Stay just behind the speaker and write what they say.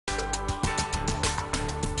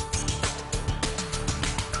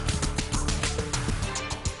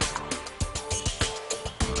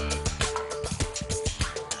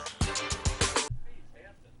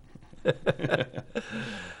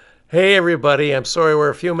Hey, everybody. I'm sorry we're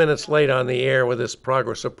a few minutes late on the air with this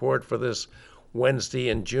progress report for this Wednesday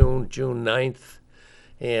in June 9th.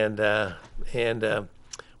 And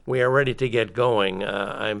we are ready to get going.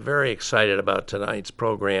 I'm very excited about tonight's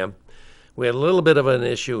program. We had a little bit of an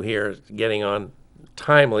issue here getting on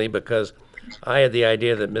timely because I had the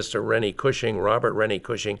idea that Mr. Rennie Cushing, Robert Rennie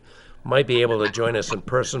Cushing, might be able to join us in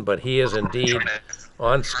person, but he is indeed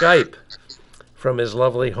on Skype from his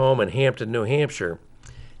lovely home in Hampton, New Hampshire.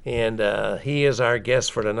 And he is our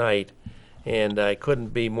guest for tonight. And I couldn't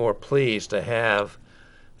be more pleased to have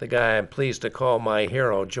the guy I'm pleased to call my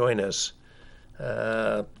hero join us.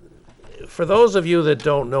 For those of you that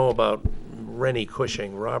don't know about Rennie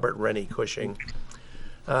Cushing, Robert Rennie Cushing,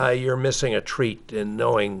 you're missing a treat in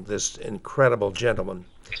knowing this incredible gentleman.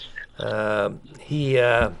 He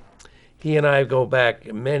and I go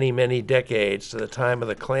back many, many decades to the time of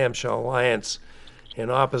the Clamshell Alliance in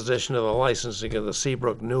opposition to the licensing of the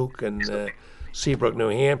Seabrook Nuke in Seabrook, New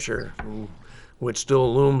Hampshire, which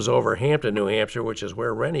still looms over Hampton, New Hampshire, which is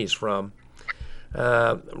where Rennie's from.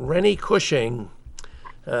 Rennie Cushing,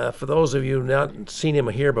 for those of you who've not seen him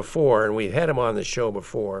here before, and we've had him on the show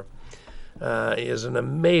before, is an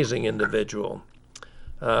amazing individual.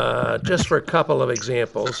 Just for a couple of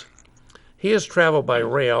examples, he has traveled by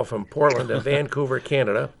rail from Portland to Vancouver,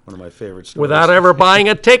 Canada. One of my favorite stories. Without ever buying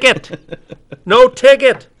a ticket. No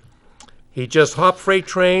ticket. He just hopped freight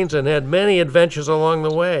trains and had many adventures along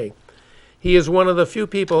the way. He is one of the few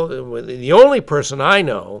people, the only person I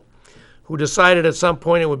know, who decided at some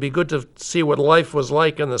point it would be good to see what life was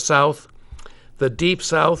like in the South, the deep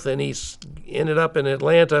South, and he ended up in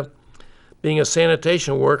Atlanta being a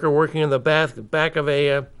sanitation worker, working in the back of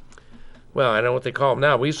a, well, I don't know what they call them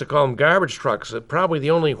now. We used to call them garbage trucks. Probably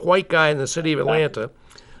the only white guy in the city of Atlanta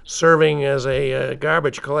serving as a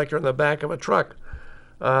garbage collector in the back of a truck.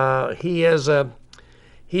 He has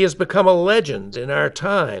become a legend in our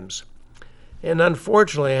times. And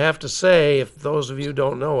unfortunately, I have to say, if those of you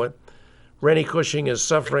don't know it, Rennie Cushing is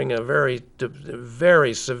suffering a very,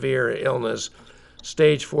 very severe illness,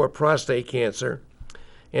 stage 4 prostate cancer.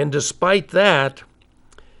 And despite that,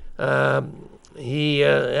 he,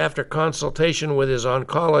 after consultation with his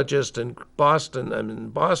oncologist in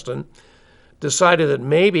Boston, decided that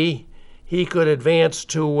maybe he could advance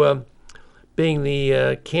to being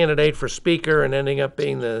the candidate for Speaker and ending up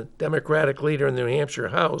being the Democratic leader in the New Hampshire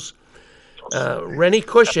House. Rennie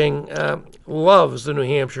Cushing loves the New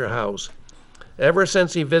Hampshire House. Ever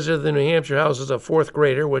since he visited the New Hampshire House as a fourth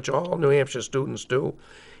grader, which all New Hampshire students do,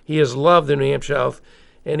 he has loved the New Hampshire House,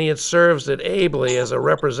 and he serves it ably as a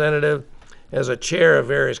representative, as a chair of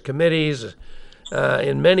various committees,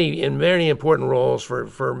 in many important roles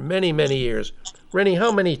for many, many years. Rennie,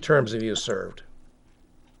 how many terms have you served?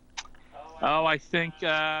 Oh, I think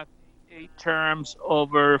 8 terms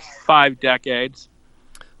over 5 decades.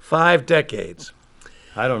 5 decades.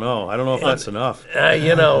 I don't know. I don't know if that's enough.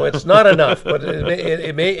 It's not enough, but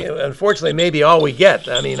it may, unfortunately, may be all we get.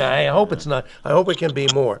 I mean, I hope it's not. I hope it can be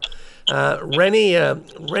more. Rennie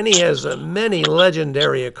has many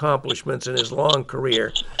legendary accomplishments in his long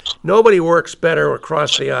career. Nobody works better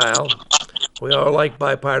across the aisle. We all like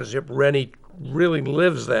bipartisanship. Rennie really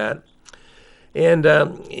lives that. And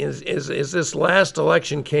as this last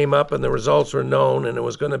election came up and the results were known, and it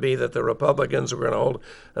was going to be that the Republicans were going to hold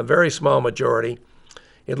a very small majority,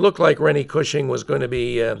 it looked like Rennie Cushing was going to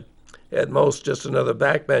be, at most, just another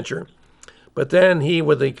backbencher. But then he,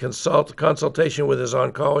 with the consultation with his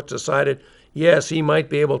oncologist, decided, yes, he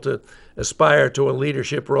might be able to aspire to a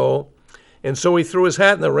leadership role. And so he threw his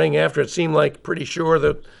hat in the ring after it seemed like pretty sure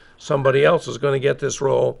that somebody else was going to get this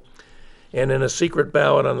role. And in a secret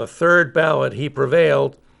ballot, on the third ballot, he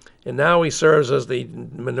prevailed. And now he serves as the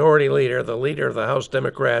minority leader, the leader of the House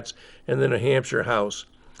Democrats in the New Hampshire House.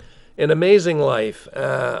 An amazing life.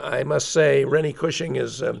 I must say, Rennie Cushing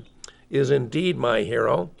is indeed my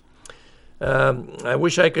hero. I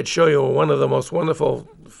wish I could show you one of the most wonderful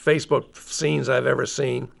Facebook scenes I've ever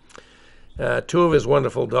seen. 2 of his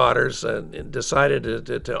wonderful daughters decided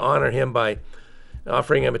to honor him by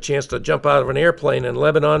offering him a chance to jump out of an airplane in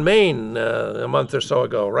Lebanon, Maine, a month or so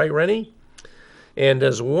ago. Right, Rennie? And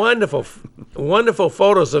there's wonderful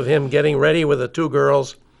photos of him getting ready with the 2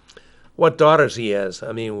 girls. What daughters he has.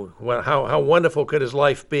 I mean, how wonderful could his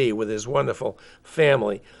life be with his wonderful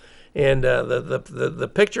family? And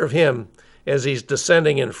the picture of him as he's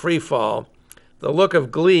descending in free fall, the look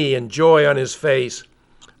of glee and joy on his face.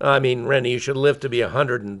 I mean, Rennie, you should live to be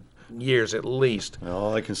 100 years at least.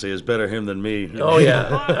 All I can say is better him than me. Oh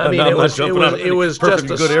yeah, I mean it was just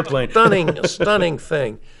a good airplane. stunning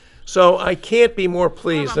thing. So I can't be more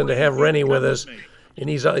pleased than to have Rennie with us. and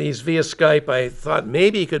he's via Skype. I thought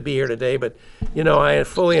maybe he could be here today, but I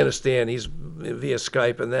fully understand he's via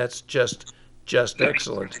Skype, and that's just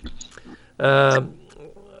excellent.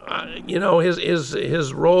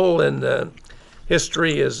 His role in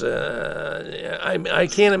history is I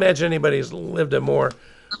can't imagine anybody who's lived a more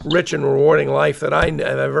rich and rewarding life that I've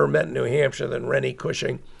ever met in New Hampshire than Rennie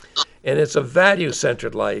Cushing, and it's a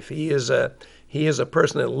value-centered life. He is a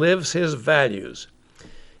person that lives his values.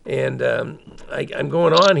 And I'm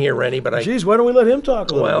going on here, Rennie, but Geez, why don't we let him talk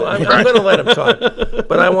a little bit? I'm going to let him talk.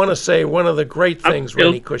 But I want to say one of the great things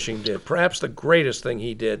Rennie Cushing did, perhaps the greatest thing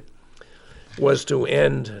he did, was to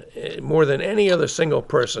end, more than any other single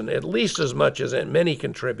person, at least as much as many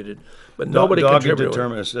contributed, but nobody contributed.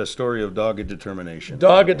 A story of dogged determination.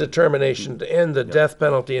 Dogged determination to end the death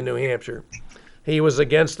penalty in New Hampshire. He was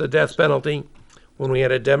against the death penalty when we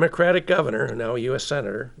had a Democratic governor, now a U.S.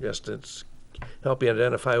 Senator, just to help you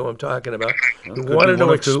identify who I'm talking about, who wanted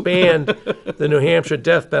to expand the New Hampshire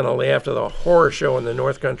death penalty after the horror show in the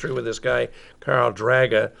North Country with this guy, Carl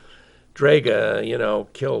Draga,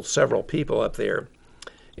 killed several people up there.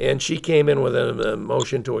 And she came in with a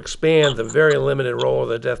motion to expand the very limited role of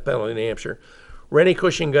the death penalty in New Hampshire. Rennie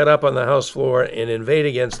Cushing got up on the House floor and inveighed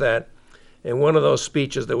against that. And one of those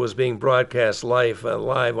speeches that was being broadcast live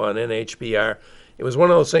on NHPR, it was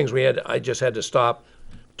one of those things I just had to stop,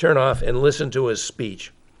 turn off, and listen to his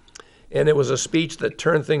speech. And it was a speech that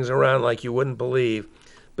turned things around like you wouldn't believe,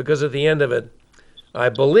 because at the end of it, I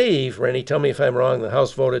believe, Rennie, tell me if I'm wrong, the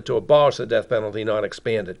House voted to abolish the death penalty, not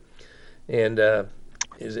expand it. And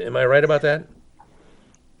am I right about that?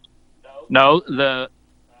 No, the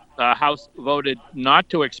House voted not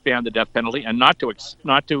to expand the death penalty and not to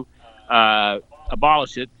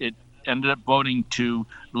abolish it. It ended up voting to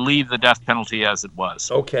leave the death penalty as it was.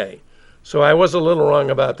 Okay. So I was a little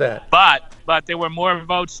wrong about that. But there were more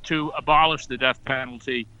votes to abolish the death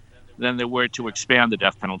penalty than there were to expand the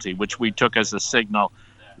death penalty, which we took as a signal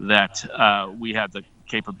that we had the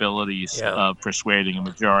capabilities of persuading a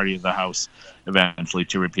majority of the House eventually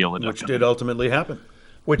to repeal the death penalty. Which did ultimately happen.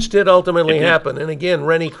 Which did ultimately happen. And again,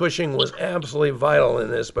 Rennie Cushing was absolutely vital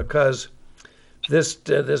in this, because this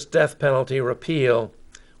death penalty repeal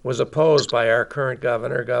was opposed by our current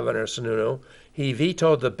governor, Governor Sununu. He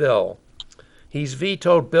vetoed the bill. He's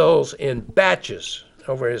vetoed bills in batches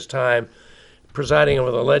over his time presiding over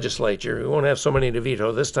the legislature. We won't have so many to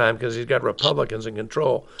veto this time because he's got Republicans in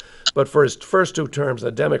control. But for his first two terms,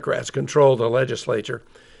 the Democrats controlled the legislature.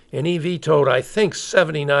 And he vetoed, I think,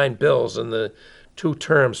 79 bills in the 2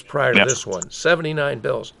 terms prior to this one. 79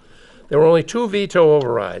 bills. There were only 2 veto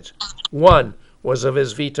overrides. One was of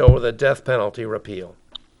his veto of the death penalty repeal.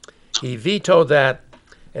 He vetoed that,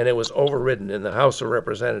 and it was overridden in the House of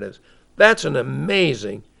Representatives. That's an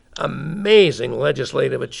amazing, amazing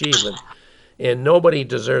legislative achievement. And nobody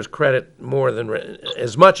deserves credit more than,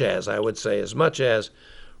 as much as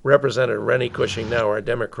Representative Rennie Cushing, now our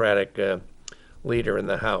Democratic leader in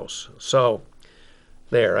the House. So,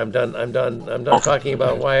 there, I'm done talking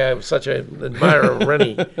about why I'm such an admirer of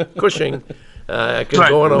Rennie Cushing. I could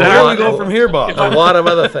go on Where do we go from here, Bob? A lot of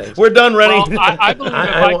other things. We're done, Rennie. Well, I believe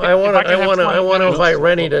I want to invite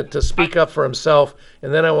Rennie to speak up for himself,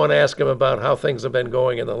 and then I want to ask him about how things have been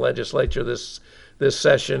going in the legislature this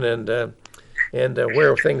session, and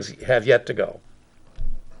where things have yet to go.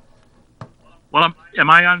 Well, am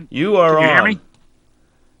I on? You are on. Can you hear me?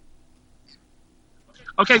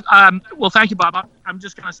 Okay. Well, thank you, Bob. I'm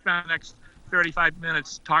just going to spend the next 35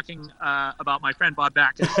 minutes talking about my friend Bob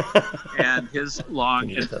Backus and his long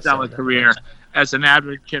and stellar career as an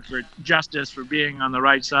advocate for justice, for being on the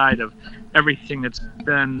right side of everything that's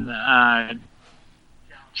been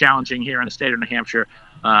challenging here in the state of New Hampshire.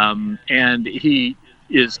 And he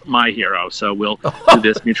is my hero, so we'll do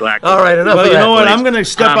this mutual act. All right, enough of that. Well, you know what? Please. I'm going to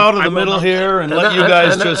step out of the middle here and let you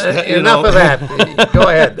guys just, enough of that. Go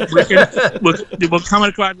ahead. We'll come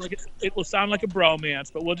across it will sound like a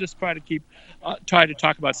bromance, but we'll just try to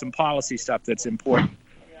talk about some policy stuff that's important.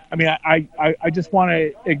 I mean, I just want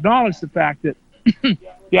to acknowledge the fact that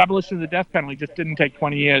the abolition of the death penalty just didn't take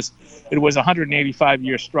 20 years. It was a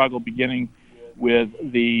 185-year struggle, beginning with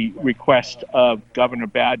the request of Governor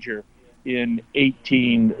Badger in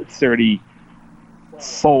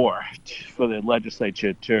 1834 for the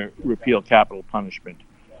legislature to repeal capital punishment.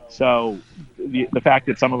 So the fact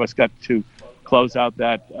that some of us got to close out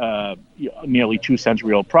that nearly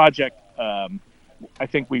 2-century-old project, I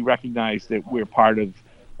think we recognize that we're part of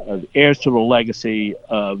heirs to the legacy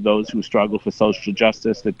of those who struggle for social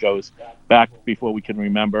justice that goes back before we can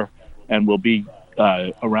remember and will be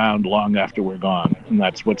around long after we're gone. And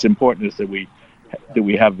that's what's important, is that we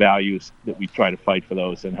have values, that we try to fight for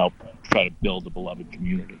those and help try to build a beloved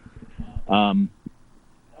community. I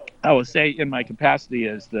will say, in my capacity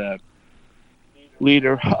as the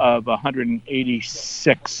leader of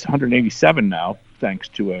 187 now, thanks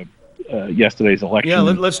to yesterday's election. Yeah,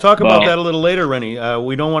 let's talk about that a little later, Rennie.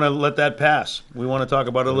 We don't want to let that pass. We want to talk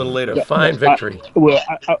about it a little later. Fine victory.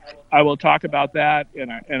 I will talk about that,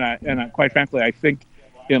 and I quite frankly, I think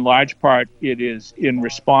in large part it is in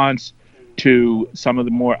response to some of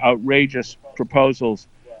the more outrageous proposals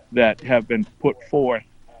that have been put forth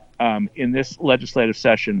in this legislative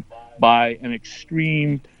session by an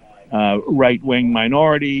extreme right-wing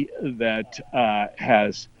minority that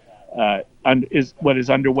is what is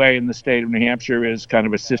underway in the state of New Hampshire is kind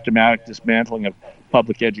of a systematic dismantling of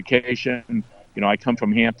public education. I come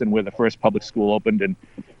from Hampton, where the first public school opened in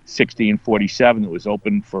 1647. It was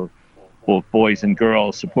open for both boys and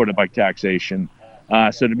girls, supported by taxation.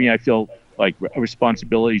 So to me, I feel like a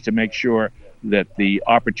responsibility to make sure that the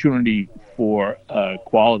opportunity for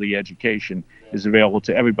quality education is available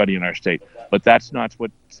to everybody in our state. But that's not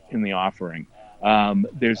what's in the offering.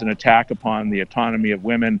 There's an attack upon the autonomy of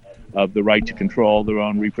women, of the right to control their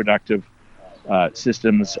own reproductive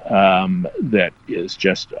systems, that is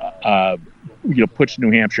just puts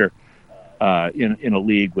New Hampshire in a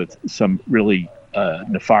league with some really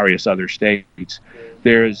nefarious other states.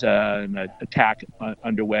 There's an attack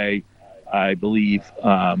underway, I believe,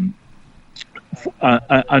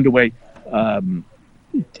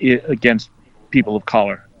 against people of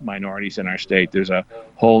color, minorities in our state. There's a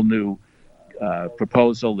whole new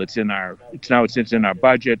proposal that's in our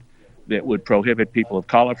budget that would prohibit people of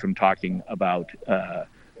color from talking about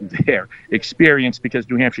their experience, because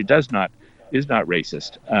New Hampshire is not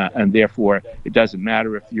racist, and therefore it doesn't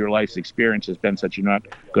matter if your life's experience has been such. You're not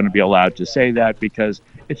going to be allowed to say that, because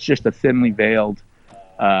it's just a thinly veiled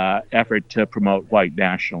effort to promote white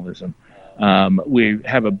nationalism. We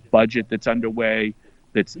have a budget that's underway,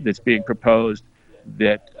 that's being proposed,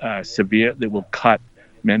 that will cut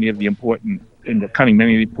many of the important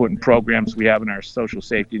programs we have in our social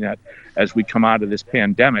safety net as we come out of this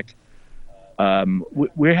pandemic.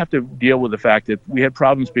 We have to deal with the fact that we had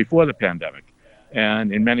problems before the pandemic,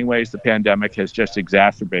 and in many ways the pandemic has just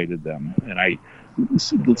exacerbated them. And I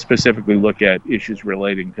specifically look at issues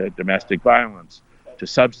relating to domestic violence, to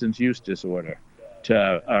substance use disorder,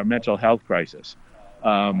 to our mental health crisis.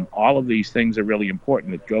 All of these things are really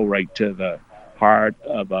important that go right to the heart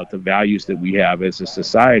about the values that we have as a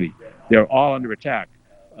society. They're all under attack.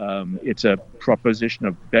 It's a proposition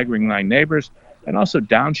of beggaring thy neighbors, and also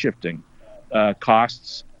downshifting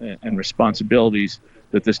costs and responsibilities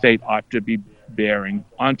that the state ought to be bearing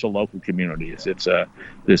onto local communities. It's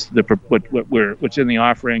what's in the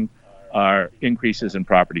offering are increases in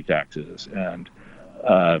property taxes, and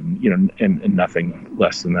and nothing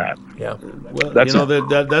less than that. Yeah, well,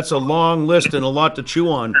 that's a long list and a lot to chew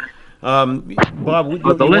on. Bob, you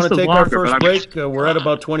want to take our first break? We're at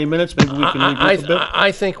about 20 minutes. Maybe we can regroup a bit.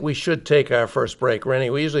 I think we should take our first break, Rennie.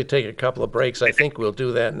 We usually take a couple of breaks. I think we'll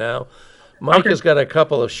do that now. Mike has got a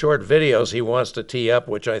couple of short videos he wants to tee up,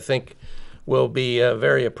 which I think will be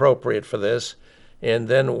very appropriate for this. And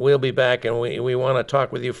then we'll be back, and we want to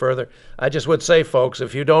talk with you further. I just would say, folks,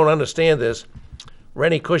 if you don't understand this,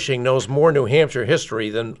 Rennie Cushing knows more New Hampshire history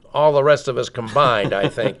than all the rest of us combined, I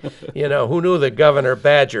think. Who knew the Governor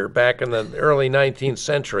Badger back in the early 19th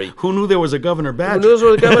century? Who knew there was a Governor Badger? Who knew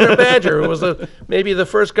there was a Governor Badger, who was maybe the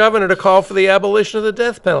first governor to call for the abolition of the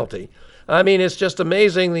death penalty? I mean, it's just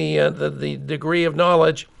amazing the degree of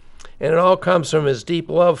knowledge, and it all comes from his deep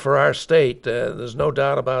love for our state. There's no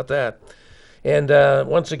doubt about that. And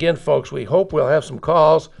once again, folks, we hope we'll have some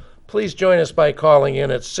calls. Please join us by calling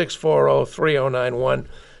in at 640-3091.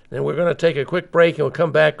 And we're going to take a quick break, and we'll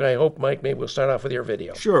come back. I hope, Mike, maybe we'll start off with your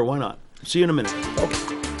video. Sure, why not? See you in a minute.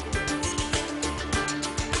 Okay.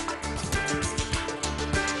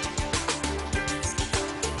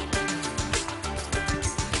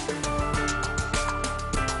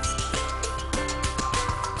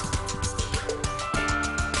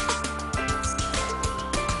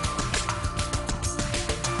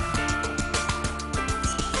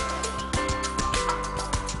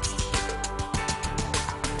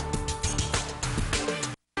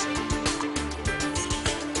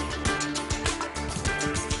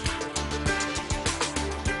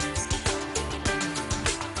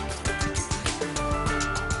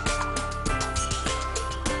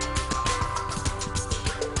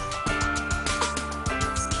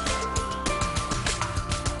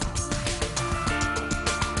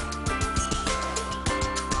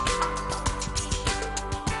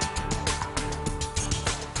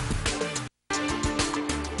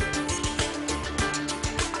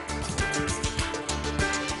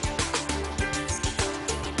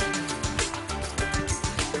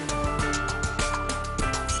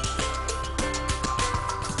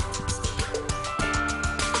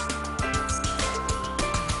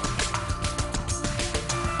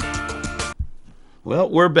 Well,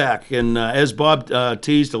 we're back, and as Bob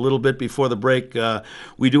teased a little bit before the break,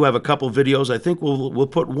 we do have a couple videos. I think we'll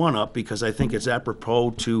put one up because I think it's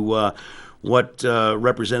apropos to what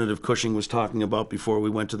Representative Cushing was talking about before we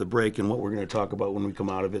went to the break and what we're going to talk about when we come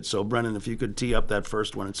out of it. So, Brennan, if you could tee up that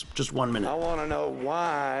first one. It's just 1 minute. I want to know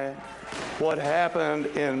why what happened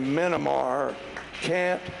in Myanmar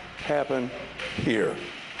can't happen here.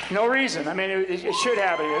 No reason. I mean, it should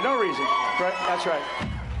happen here. No reason. Right? That's right.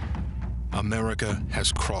 America has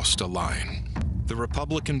crossed a line. The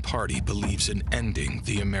Republican Party believes in ending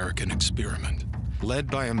the American experiment, led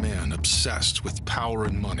by a man obsessed with power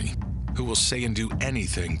and money, who will say and do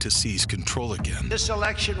anything to seize control again. This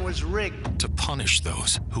election was rigged. To punish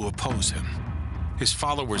those who oppose him. His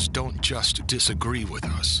followers don't just disagree with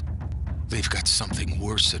us. They've got something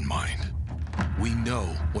worse in mind. We know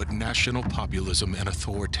what national populism and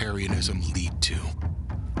authoritarianism lead to.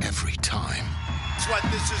 Every time. That's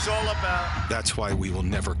what this is all about. That's why we will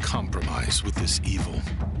never compromise with this evil.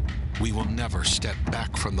 We will never step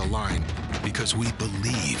back from the line because we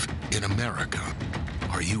believe in America.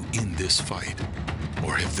 Are you in this fight,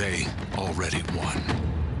 or have they already won?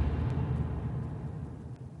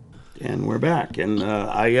 And we're back, and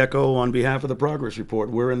I echo on behalf of the Progress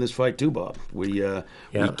Report. We're in this fight too, Bob. We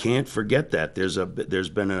can't forget that. There's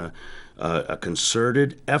been a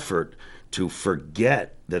concerted effort to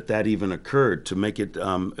forget that even occurred, to make it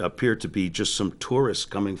appear to be just some tourists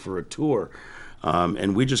coming for a tour.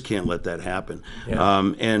 And we just can't let that happen.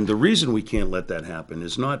 Yeah. And the reason we can't let that happen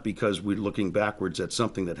is not because we're looking backwards at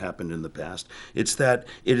something that happened in the past. It's that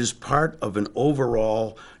it is part of an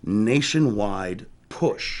overall nationwide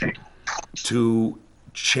push to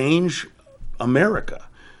change America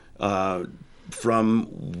from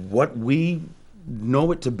what we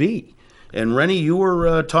know it to be. And Rennie, you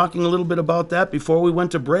were talking a little bit about that before we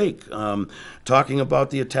went to break, talking about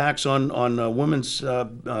the attacks on women's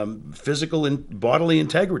physical and bodily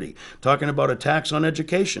integrity, talking about attacks on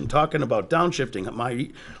education, talking about downshifting. My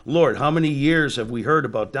Lord, how many years have we heard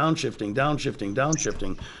about downshifting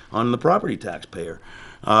on the property taxpayer?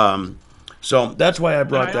 So that's why I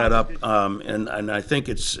brought that up, and I think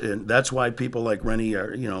that's why people like Rennie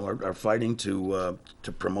are fighting to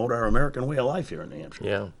promote our American way of life here in New Hampshire.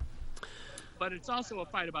 Yeah. But it's also a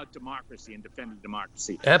fight about democracy and defending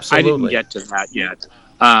democracy. Absolutely. I didn't get to that yet.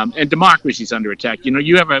 And democracy is under attack. You know,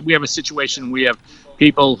 we have a situation. We have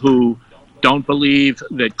people who don't believe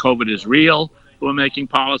that COVID is real, who are making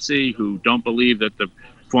policy, who don't believe that the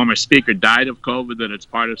former speaker died of COVID, that it's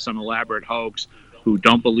part of some elaborate hoax, who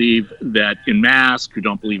don't believe that in masks, who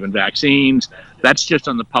don't believe in vaccines. That's just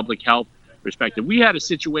on the public health perspective. We had a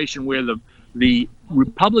situation where the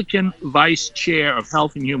Republican vice chair of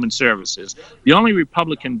Health and Human Services, the only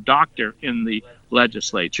Republican doctor in the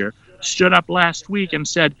legislature, stood up last week and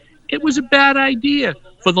said it was a bad idea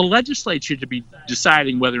for the legislature to be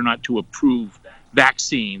deciding whether or not to approve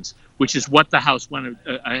vaccines, which is what the House went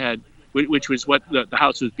ahead, which was what the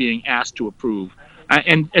House was being asked to approve.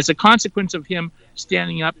 And as a consequence of him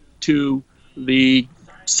standing up to the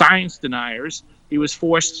science deniers, he was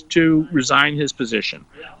forced to resign his position.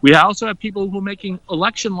 We also have people who are making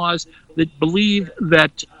election laws that believe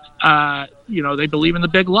that, they believe in the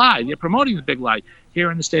big lie. They're promoting the big lie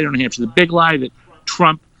here in the state of New Hampshire. The big lie that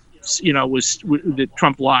Trump, that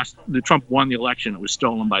Trump won the election. It was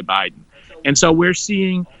stolen by Biden. And so we're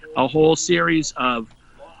seeing a whole series of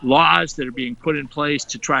laws that are being put in place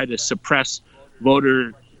to try to suppress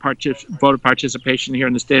voter participation here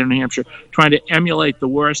in the state of New Hampshire, trying to emulate the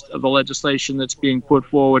worst of the legislation that's being put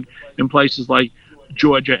forward in places like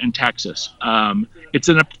Georgia and Texas. It's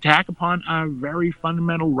an attack upon our very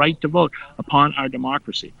fundamental right to vote, upon our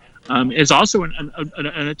democracy. It's also an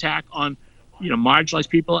attack on marginalized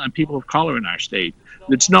people and people of color in our state.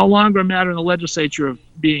 It's no longer a matter in the legislature of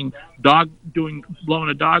being blowing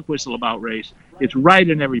a dog whistle about race. It's right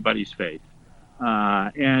in everybody's face.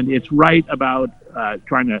 And it's right about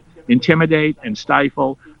trying to intimidate and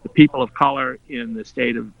stifle the people of color in the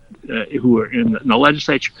state of who are in the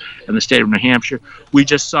legislature in the state of New Hampshire. We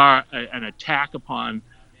just saw an attack upon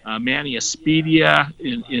Manny Espedia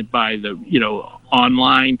by the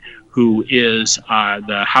online, who is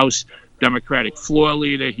the House Democratic floor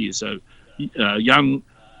leader. He's a young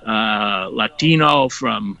Latino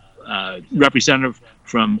from representative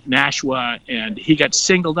from Nashua, and he got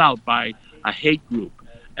singled out by a hate group,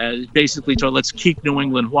 basically told, let's keep New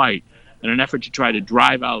England white, in an effort to try to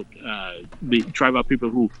drive out people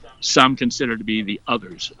who some consider to be the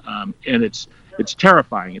others. And it's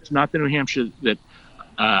terrifying. It's not the New Hampshire that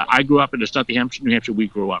I grew up in. It's not the New Hampshire we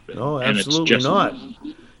grew up in. No, absolutely not.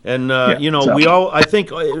 And so- we all, I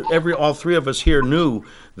think all three of us here knew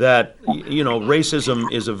that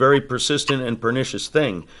racism is a very persistent and pernicious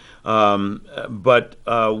thing. But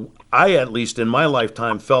I, at least in my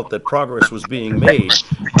lifetime, felt that progress was being made.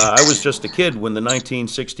 I was just a kid when the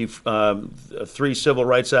 1963 Civil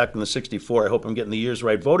Rights Act and the 64, I hope I'm getting the years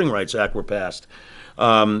right, Voting Rights Act were passed.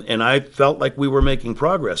 And I felt like we were making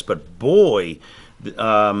progress. But boy,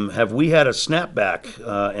 have we had a snapback,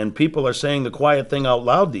 and people are saying the quiet thing out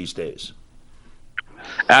loud these days.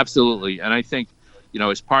 Absolutely. And I think,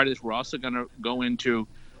 as part of this, we're also going to go into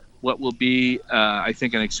what will be, I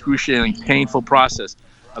think, an excruciating, painful process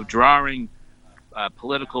of drawing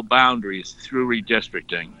political boundaries through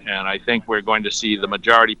redistricting. And I think we're going to see the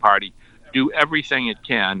majority party do everything it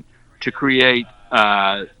can to create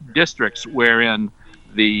districts wherein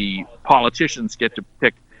the politicians get to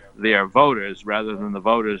pick their voters rather than the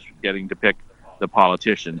voters getting to pick the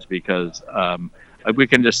politicians, because we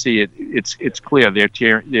can just see it's clear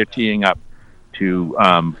they're teeing up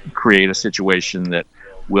to create a situation that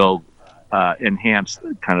will enhance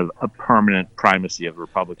kind of a permanent primacy of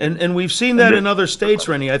Republicans. And we've seen that in other states,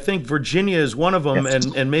 Rennie. I think Virginia is one of them, Yes.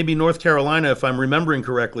 and maybe North Carolina, if I'm remembering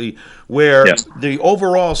correctly, where Yes. the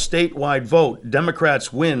overall statewide vote,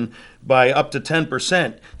 Democrats win by up to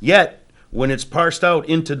 10%. Yet, when it's parsed out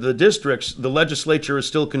into the districts, the legislature is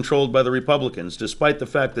still controlled by the Republicans, despite the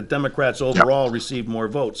fact that Democrats overall receive more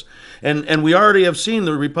votes. And we already have seen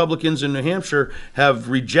the Republicans in New Hampshire have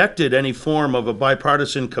rejected any form of a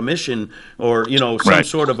bipartisan commission or, some Right.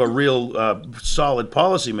 sort of a real solid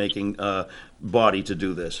policymaking body to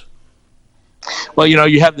do this. Well,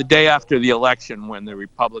 you have the day after the election when the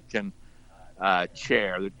Republican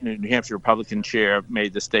chair, the New Hampshire Republican chair,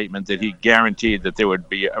 made the statement that he guaranteed that there would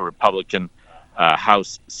be a Republican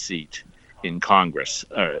House seat in Congress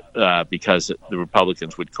because the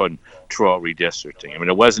Republicans would control redistricting. I mean,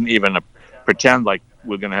 it wasn't even a pretend like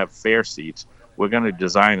we're going to have fair seats. We're going to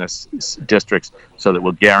design districts so that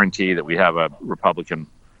we'll guarantee that we have a Republican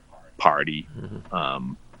Party,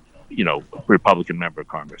 Republican member of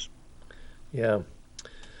Congress. Yeah.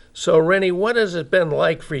 So, Rennie, what has it been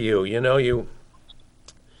like for you? You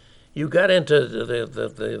got into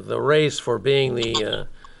the race for being the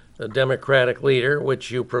Democratic leader,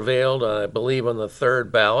 which you prevailed, I believe, on the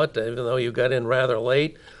third ballot, even though you got in rather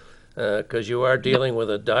late, because you are dealing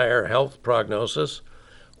with a dire health prognosis.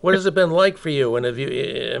 What has it been like for you? And have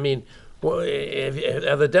the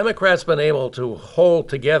Democrats been able to hold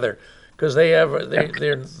together? Because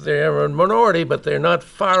they're a minority, but they're not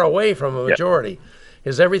far away from a majority.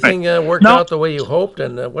 Has everything worked out the way you hoped?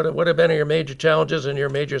 And what have been your major challenges and your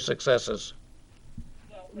major successes?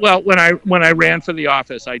 Well, when I ran for the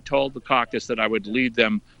office, I told the caucus that I would lead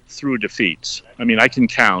them through defeats. I mean, I can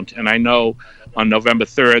count, and I know on November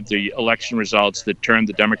 3rd, the election results that turned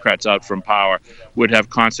the Democrats out from power would have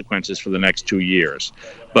consequences for the next 2 years.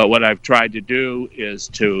 But what I've tried to do is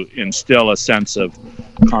to instill a sense of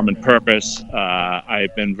common purpose.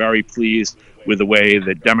 I've been very pleased with the way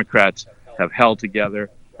that Democrats have held together,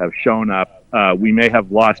 have shown up. We may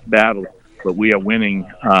have lost battles, but we are winning.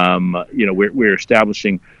 We're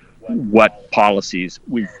establishing what policies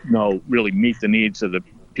we know really meet the needs of the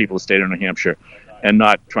people of the state of New Hampshire, and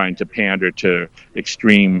not trying to pander to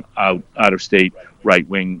extreme out-of-state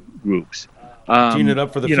right-wing groups. Teeing it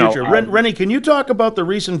up for the future. Rennie, can you talk about the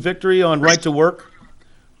recent victory on right to work?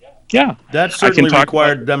 Yeah. That certainly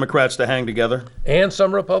required Democrats to hang together. And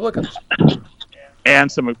some Republicans. And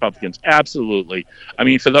some Republicans, absolutely. I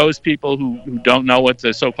mean, for those people who don't know what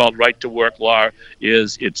the so-called right-to-work law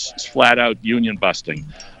is, it's flat-out union busting.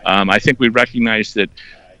 I think we recognize that,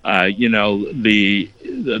 the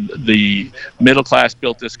middle class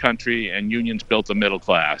built this country, and unions built the middle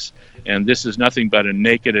class. And this is nothing but a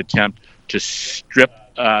naked attempt to strip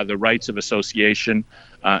the rights of association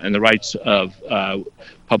and the rights of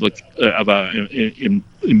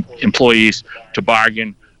employees to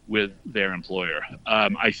bargain with their employer.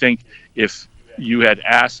 I think if you had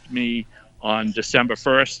asked me on December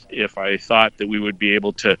 1st if I thought that we would be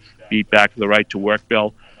able to beat back the right to work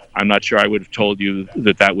bill, I'm not sure I would have told you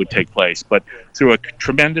that would take place. But through a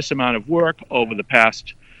tremendous amount of work over the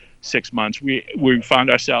past 6 months, we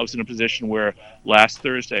found ourselves in a position where last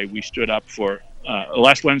Thursday we stood up for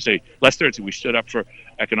last Thursday we stood up for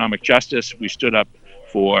economic justice. We stood up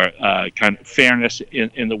for kind of fairness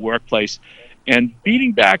in the workplace. And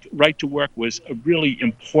beating back right to work was a really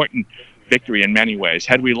important victory in many ways.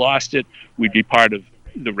 Had we lost it, we'd be part of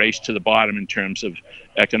the race to the bottom in terms of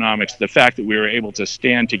economics. The fact that we were able to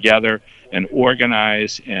stand together and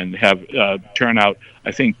organize and have turnout,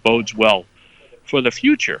 I think, bodes well for the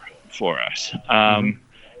future for us.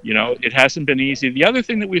 It hasn't been easy. The other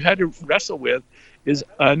thing that we've had to wrestle with is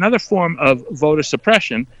another form of voter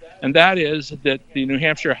suppression, and that is that the New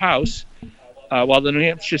Hampshire House, while the New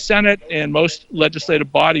Hampshire Senate and most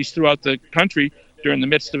legislative bodies throughout the country during the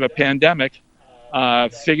midst of a pandemic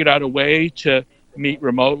figured out a way to meet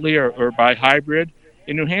remotely or by hybrid,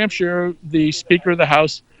 in New Hampshire, the Speaker of the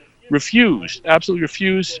House absolutely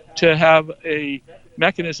refused to have a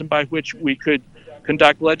mechanism by which we could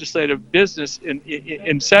conduct legislative business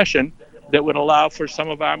in session that would allow for some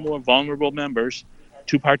of our more vulnerable members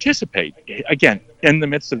to participate, again, in the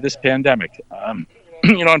midst of this pandemic.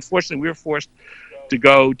 Unfortunately, we were forced to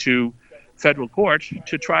go to federal court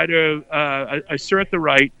to try to assert the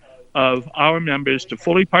right of our members to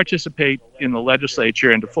fully participate in the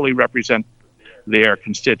legislature and to fully represent their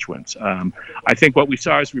constituents. I think what we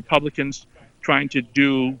saw is Republicans trying to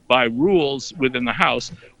do by rules within the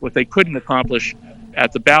House what they couldn't accomplish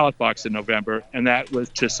at the ballot box in November, and that was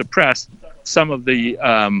to suppress some of the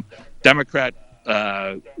Democratic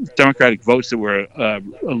votes that were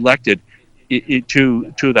elected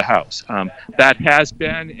to the House. That has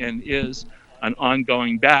been and is an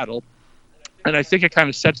ongoing battle, and I think it kind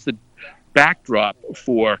of sets the backdrop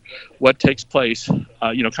for what takes place,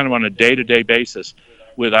 kind of on a day-to-day basis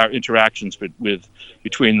with our interactions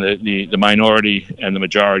between the minority and the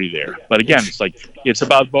majority there. But again, it's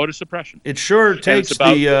about voter suppression. It sure takes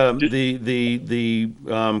the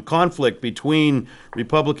conflict between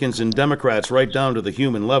Republicans and Democrats right down to the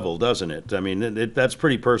human level, doesn't it? I mean, that's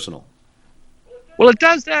pretty personal. Well, it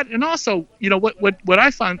does that, and also, what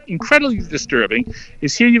I found incredibly disturbing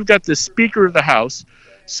is here you've got the Speaker of the House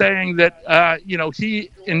saying that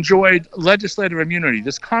he enjoyed legislative immunity,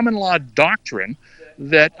 this common law doctrine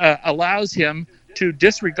that allows him to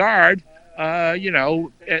disregard,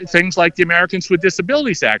 things like the Americans with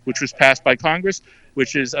Disabilities Act, which was passed by Congress,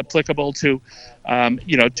 which is applicable to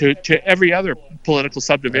every other political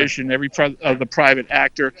subdivision, every of the private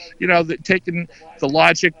actor. Taking the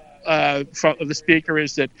logic of the Speaker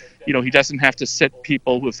is that he doesn't have to sit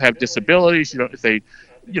people who have disabilities.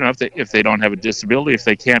 If they don't have a disability, if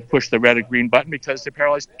they can't push the red or green button because they're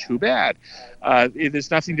paralyzed, too bad.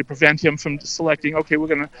 There's nothing to prevent him from selecting, okay, we're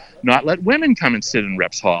going to not let women come and sit in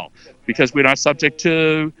Reps Hall because we're not subject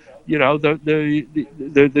to,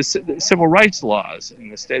 the civil rights laws in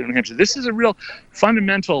the state of New Hampshire. This is a real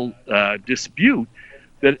fundamental dispute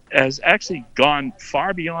that has actually gone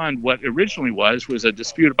far beyond what originally was a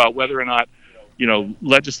dispute about whether or not,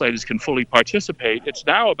 legislators can fully participate. It's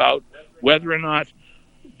now about whether or not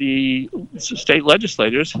the state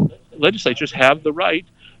legislatures have the right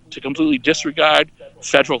to completely disregard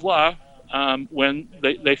federal law when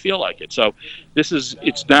they feel like it. So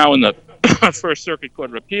it's now in the First Circuit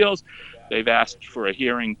Court of Appeals. They've asked for a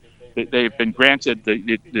hearing. They've been granted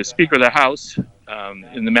the Speaker of the House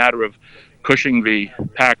in the matter of Cushing v.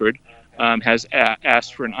 Packard has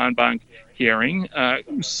asked for an en banc hearing,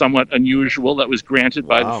 somewhat unusual, that was granted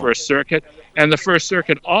by the First Circuit. And the First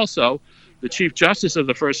Circuit also, the Chief Justice of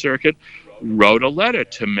the First Circuit, wrote a letter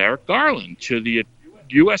to Merrick Garland, to the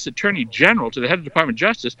U.S. Attorney General, to the head of the Department of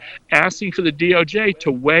Justice, asking for the DOJ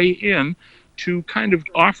to weigh in to kind of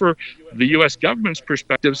offer the U.S. government's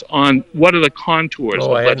perspectives on what are the contours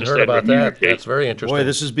of I hadn't heard legislative about that. immunity. That's very interesting. Boy,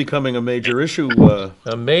 this is becoming a major issue.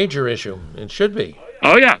 A major issue. It should be.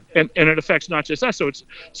 Oh yeah, and it affects not just us.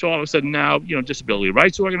 So all of a sudden now, disability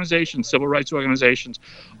rights organizations, civil rights organizations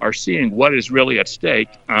are seeing what is really at stake,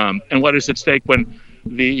 and what is at stake when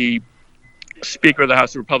the Speaker of the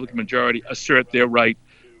House, the Republican majority, assert their right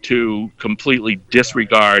to completely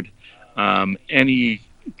disregard any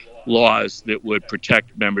laws that would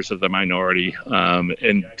protect members of the minority,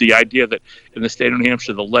 and the idea that in the state of New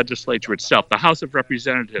Hampshire, the legislature itself, the House of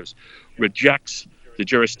Representatives, rejects the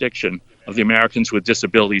jurisdiction of the Americans with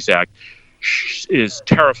Disabilities Act is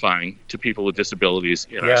terrifying to people with disabilities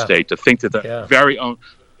in our state. To think that the very own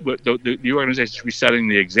the organization should be setting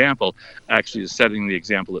the example, actually is setting the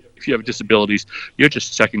example that if you have disabilities, you're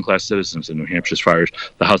just second-class citizens in New Hampshire as far as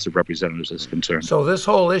the House of Representatives is concerned. So this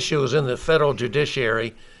whole issue is in the federal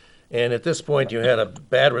judiciary, and at this point you had a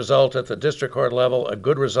bad result at the district court level, a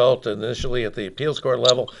good result initially at the appeals court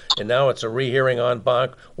level, and now it's a rehearing en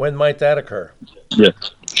banc. When might that occur? Yeah.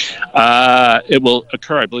 It will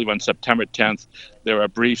occur, I believe, on September 10th. There are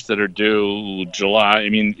briefs that are due July. I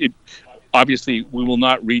mean, obviously, we will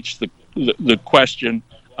not reach the question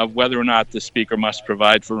of whether or not the Speaker must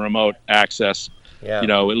provide for remote access, at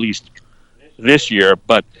least this year.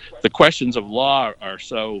 But the questions of law are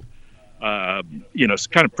so,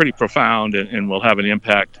 kind of pretty profound and will have an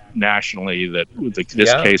impact nationally that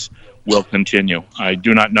this case will continue. I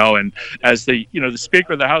do not know. And as the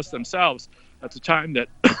Speaker of the House themselves at the time that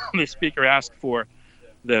the Speaker asked for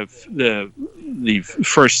the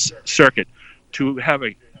First Circuit to have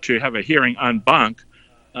a hearing en banc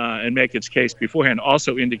and make its case beforehand,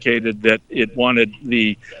 also indicated that it wanted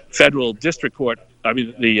the federal district court,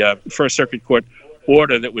 the First Circuit Court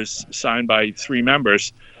order that was signed by 3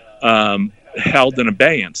 members held in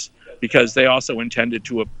abeyance, because they also intended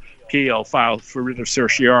to file for writ of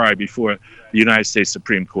certiorari before the United States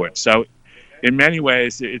Supreme Court. So in many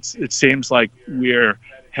ways, it seems like we're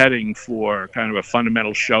heading for kind of a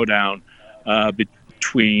fundamental showdown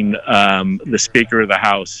between the Speaker of the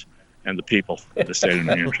House and the people of the state of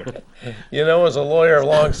New Hampshire. You know, as a lawyer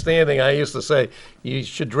long-standing, I used to say you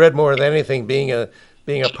should dread more than anything being a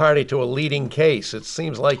party to a leading case. It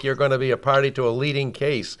seems like you're going to be a party to a leading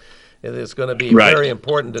case. It is going to be Right. very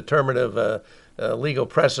important determinative legal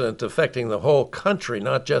precedent affecting the whole country,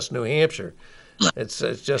 not just New Hampshire. It's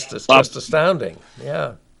just astounding.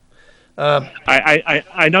 Yeah.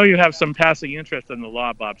 I know you have some passing interest in the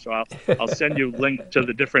law, Bob, so I'll send you links to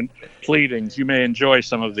the different pleadings. You may enjoy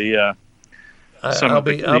some of the. I'll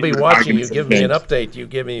be watching you. Give me an update. You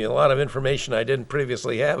give me a lot of information I didn't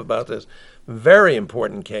previously have about this very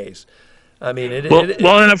important case. I mean,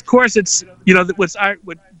 and of course, it's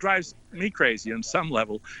what drives me crazy on some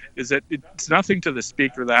level is that it's nothing to the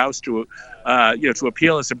Speaker of the House to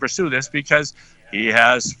appeal this and pursue this, because he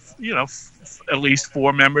has at least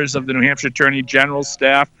 4 members of the New Hampshire Attorney General's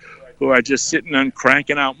staff who are just sitting and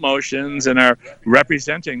cranking out motions and are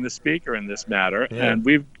representing the Speaker in this matter, and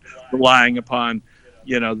we're relying upon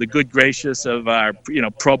the good gracious of our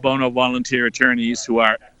pro bono volunteer attorneys, who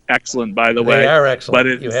are excellent, by the way. They are excellent.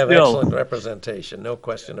 But you have still, excellent reportation, no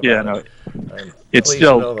question about it. It's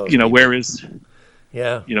still, whereas,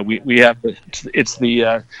 we have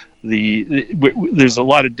there's a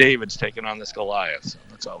lot of Davids taking on this Goliath. So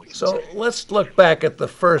that's all we can say. So let's look back at the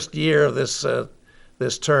first year of this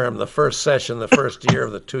term, the first session, the first year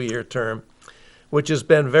of the 2-year term, which has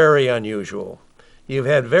been very unusual. You've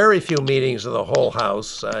had very few meetings of the whole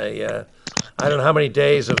House. I don't know how many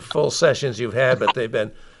days of full sessions you've had, but they've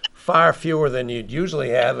been far fewer than you'd usually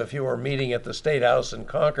have if you were meeting at the State House in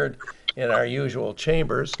Concord in our usual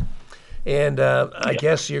chambers. And I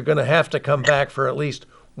guess you're going to have to come back for at least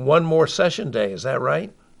one more session day. Is that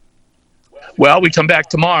right? Well, we come back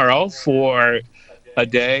tomorrow for a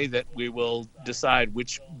day that we will decide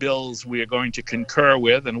which bills we are going to concur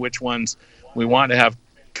with and which ones we want to have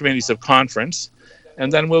committees of conference.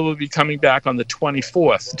 And then we will be coming back on the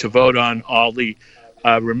 24th to vote on all the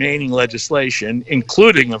remaining legislation,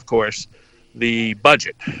 including, of course, the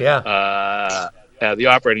budget, the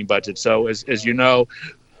operating budget. So as you know,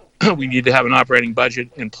 we need to have an operating budget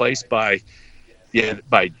in place by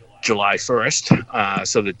July 1st,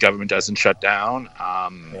 so that government doesn't shut down.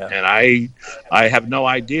 And I have no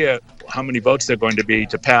idea how many votes there are going to be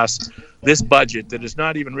to pass this budget that is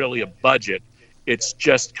not even really a budget. It's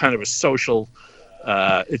just kind of a social,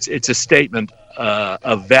 it's a statement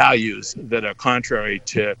of values that are contrary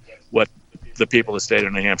to what the people of the state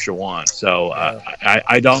of New Hampshire want. So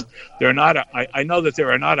I know that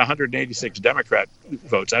there are not 186 Democrat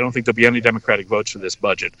votes. I don't think there'll be any Democratic votes for this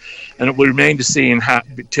budget, and it will remain to see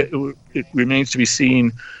it remains to be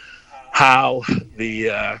seen how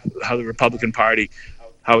the Republican Party,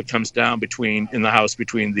 how it comes down in the House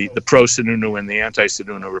between the pro-Sununu and the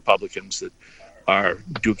anti-Sununu Republicans that are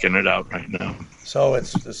duking it out right now. So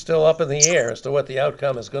it's still up in the air as to what the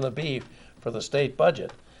outcome is going to be for the state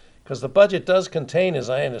budget. Because the budget does contain, as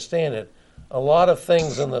I understand it, a lot of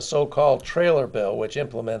things in the so-called trailer bill, which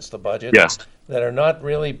implements the budget, that are not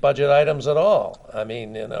really budget items at all. I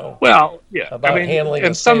mean, about handling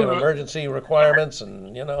the state of emergency requirements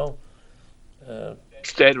and,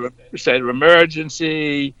 state of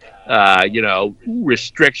emergency,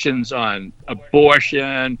 restrictions on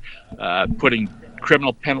abortion, putting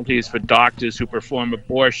criminal penalties for doctors who perform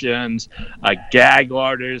abortions, gag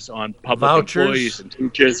orders on public employees and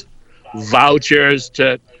teachers, vouchers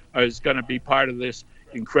is going to be part of this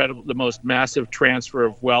the most massive transfer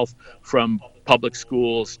of wealth from public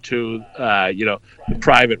schools to the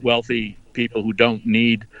private wealthy people who don't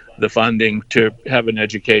need the funding to have an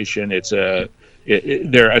education.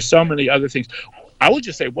 There are so many other things. I would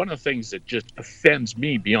just say one of the things that just offends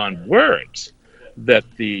me beyond words that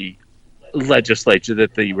the legislature,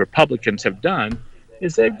 that the Republicans have done,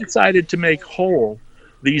 is they've decided to make whole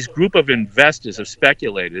these group of investors, of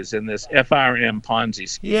speculators in this FRM Ponzi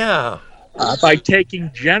scheme. By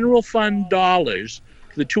taking general fund dollars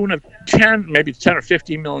to the tune of $10 or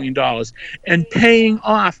 $15 million and paying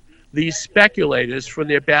off these speculators for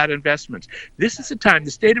their bad investments. This is the time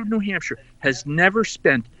the state of New Hampshire has never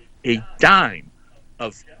spent a dime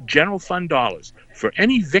of general fund dollars for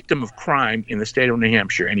any victim of crime in the state of New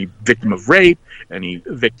Hampshire, any victim of rape, any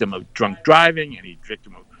victim of drunk driving, any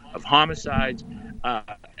victim of homicides.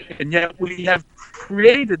 And yet we have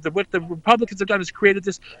created, what the Republicans have done is created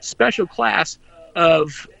this special class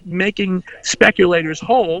of making speculators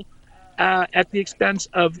whole at the expense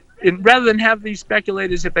of, rather than have these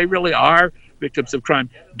speculators, if they really are victims of crime,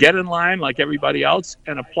 get in line like everybody else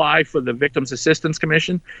and apply for the Victims Assistance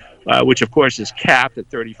Commission, which of course is capped at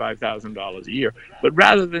 $35,000 a year. But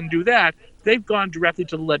rather than do that, they've gone directly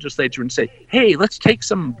to the legislature and say, hey, let's take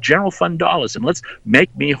some general fund dollars and let's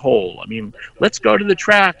make me whole. I mean, let's go to the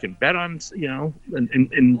track and bet on,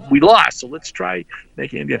 and we lost, so let's try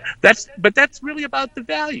making it. But that's really about the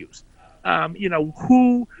values.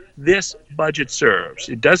 Who this budget serves.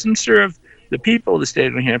 It doesn't serve the people of the state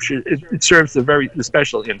of New Hampshire. It serves the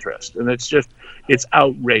special interest, and it's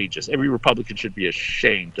outrageous. Every Republican should be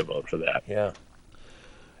ashamed to vote for that. Yeah.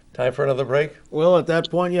 Time for another break? Well, at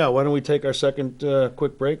that point, yeah. Why don't we take our second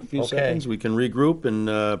quick break, a few seconds? We can regroup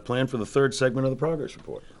and plan for the third segment of the progress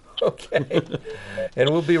report. Okay. And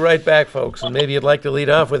we'll be right back, folks. And maybe you'd like to lead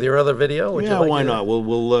off with your other video? Why not?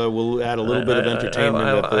 We'll add a little bit of entertainment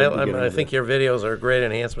at the beginning. I think your videos are a great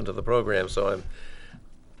enhancement to the program, so I'm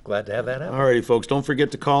glad to have that happen. All righty, folks. Don't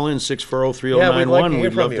forget to call in 640-3091.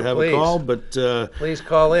 We'd love to have a call, but please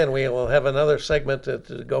call in. We will have another segment to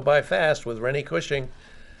go by fast with Rennie Cushing,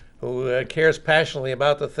 who cares passionately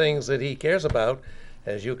about the things that he cares about,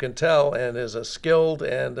 as you can tell, and is a skilled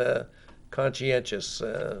and conscientious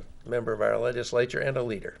member of our legislature and a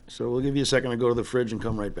leader. So we'll give you a second to go to the fridge and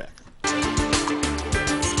come right back.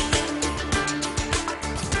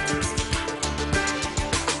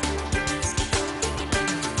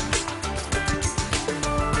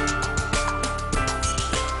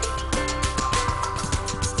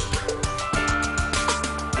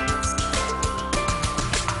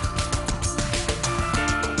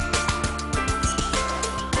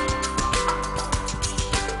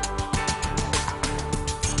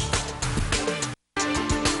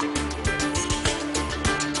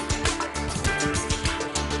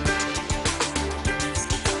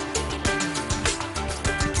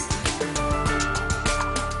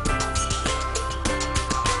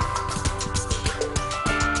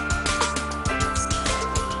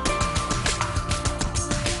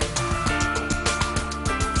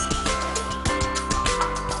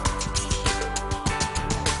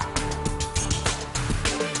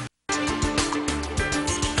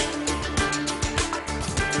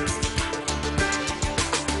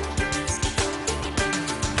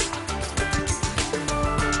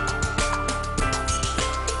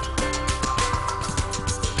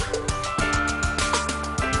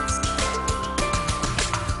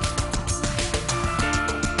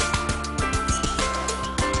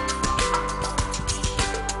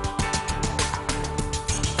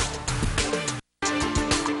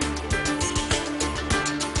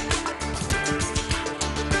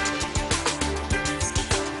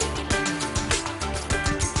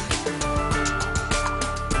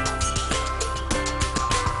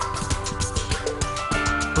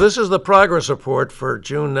 This is the progress report for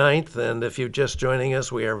June 9th, and if you're just joining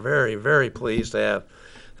us, we are very, very pleased to have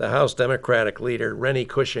the House Democratic leader, Rennie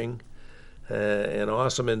Cushing, an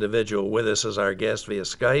awesome individual, with us as our guest via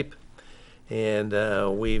Skype. And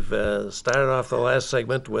we've started off the last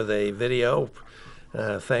segment with a video,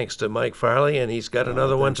 thanks to Mike Farley, and he's got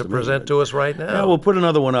another one to present to us right now. Yeah, we'll put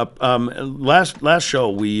another one up. Last show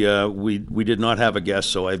we did not have a guest,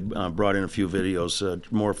 so I brought in a few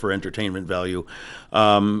videos more for entertainment value,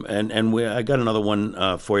 and I got another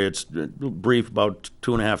one for you. It's brief, about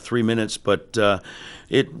 2.5-3 minutes, but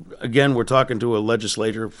we're talking to a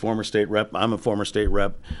legislator, former state rep. I'm a former state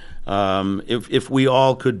rep. If we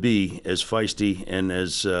all could be as feisty and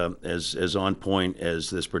as on point as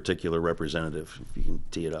this particular representative, if you can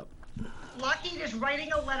tee it up. Lockheed is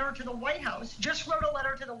writing a letter to the White House, just wrote a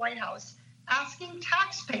letter to the White House, asking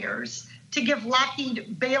taxpayers to give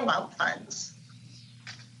Lockheed bailout funds.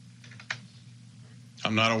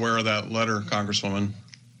 I'm not aware of that letter, Congresswoman.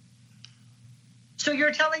 So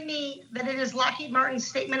you're telling me that it is Lockheed Martin's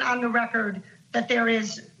statement on the record that there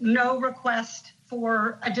is no request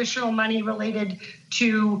for additional money related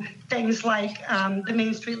to things like the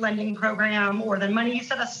Main Street Lending Program or the money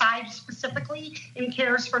set aside specifically in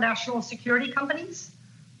CARES for national security companies?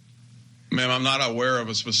 Ma'am, I'm not aware of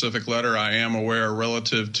a specific letter. I am aware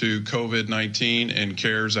relative to COVID-19 and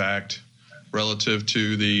CARES Act, relative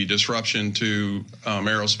to the disruption to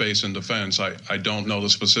aerospace and defense. I don't know the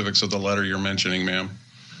specifics of the letter you're mentioning, ma'am.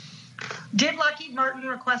 Did Lockheed Martin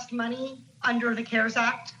request money under the CARES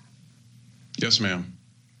Act? Yes, ma'am.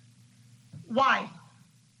 Why?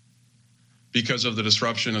 because of the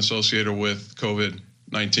disruption associated with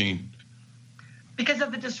COVID-19. Because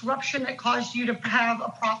of the disruption that caused you to have a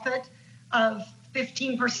profit of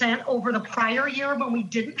 15% over the prior year when we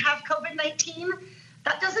didn't have COVID-19?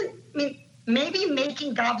 That doesn't mean, maybe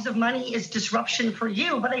making gobs of money is disruption for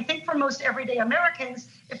you, but I think for most everyday Americans,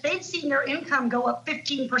 if they'd seen their income go up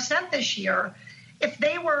 15% this year, if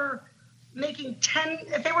they were making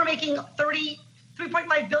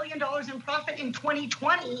 $3.5 billion in profit in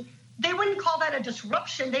 2020, they wouldn't call that a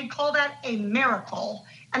disruption. They'd call that a miracle.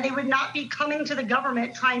 And they would not be coming to the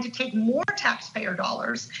government trying to take more taxpayer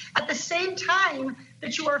dollars at the same time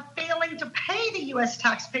that you are failing to pay the U.S.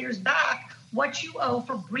 taxpayers back what you owe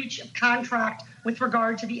for breach of contract with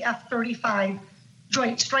regard to the F-35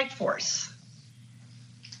 Joint Strike Force.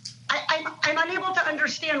 I'm unable to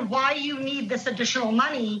understand why you need this additional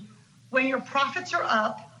money when your profits are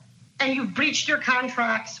up and you've breached your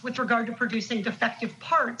contracts with regard to producing defective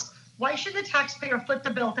parts. Why should the taxpayer foot the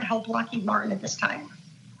bill to help Lockheed Martin at this time?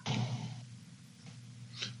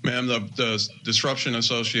 Ma'am, the disruption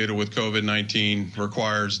associated with COVID-19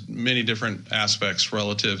 requires many different aspects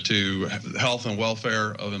relative to health and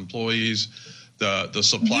welfare of employees, the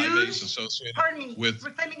supply base associated with...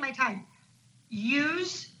 Reclaiming my time.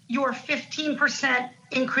 Use your 15%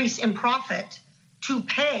 increase in profit to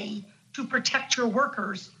pay to protect your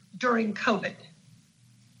workers during COVID.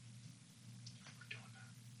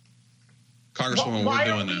 Congresswoman, why we're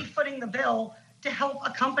doing are we that. footing the bill to help a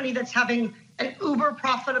company that's having an uber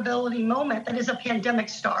profitability moment that is a pandemic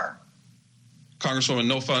star? Congresswoman,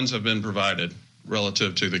 no funds have been provided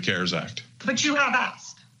relative to the CARES Act. But you have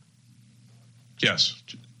asked. Yes,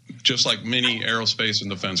 just like many aerospace and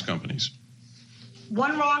defense companies.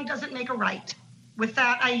 One wrong doesn't make a right. With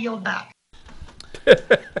that, I yield back.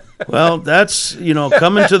 Well, that's,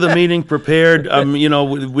 coming to the meeting prepared.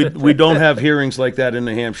 We don't have hearings like that in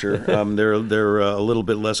New Hampshire. They're a little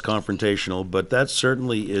bit less confrontational, but that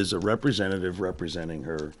certainly is a representative representing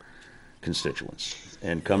her constituents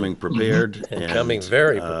and coming prepared and coming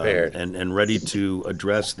very prepared and ready to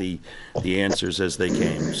address the answers as they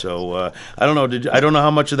came. So I don't know. I don't know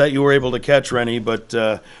how much of that you were able to catch, Rennie, but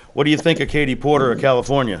what do you think of Katie Porter of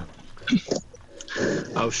California?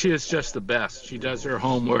 Oh, she is just the best. She does her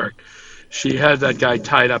homework. She had that guy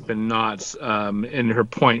tied up in knots, and her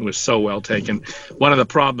point was so well taken. One of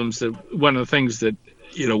the things that,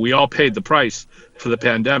 we all paid the price for the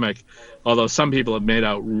pandemic, although some people have made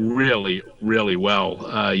out really, really well.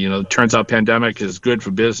 It turns out pandemic is good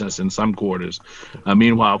for business in some quarters.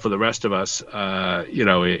 Meanwhile, for the rest of us,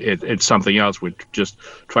 it's something else. We're just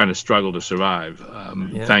trying to struggle to survive.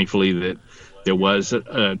 Thankfully, that there was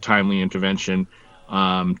a timely intervention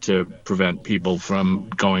to prevent people from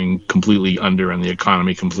going completely under and the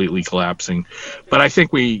economy completely collapsing. But I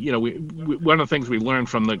think we one of the things we learned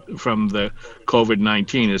from the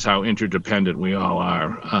COVID-19 is how interdependent we all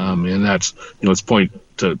are, and that's let's point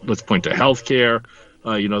to healthcare.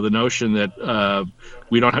 The notion that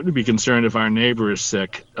we don't have to be concerned if our neighbor is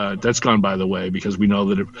sick, that's gone by the way, because we know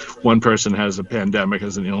that if one person has a pandemic,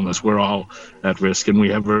 has an illness, we're all at risk, and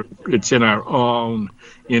it's in our own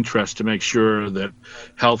interest to make sure that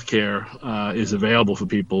health care is available for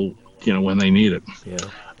people, when they need it. Yeah.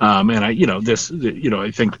 And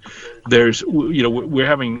I think there's,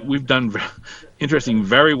 we've done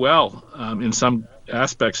very well in some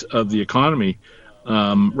aspects of the economy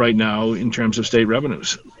right now in terms of state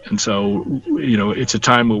revenues. And so, it's a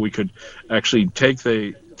time where we could actually take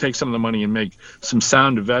some of the money and make some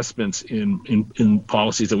sound investments in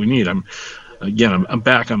policies that we need. I'm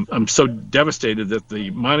back. I'm so devastated that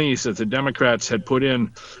the monies that the Democrats had put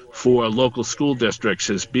in for local school districts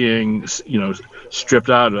is being, stripped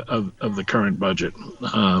out of the current budget.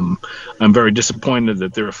 I'm very disappointed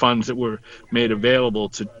that there are funds that were made available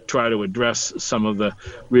to try to address some of the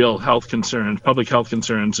real health concerns, public health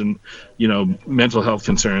concerns, and mental health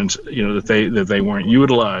concerns. That they weren't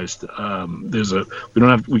utilized.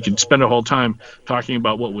 We could spend a whole time talking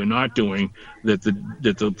about what we're not doing that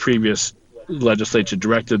the previous legislature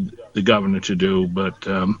directed the governor to do, but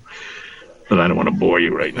I don't want to bore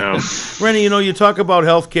you right now. Rennie, you talk about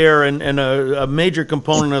health care, and a major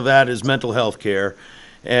component of that is mental health care.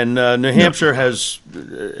 And New Hampshire has,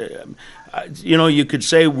 you could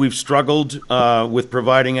say we've struggled with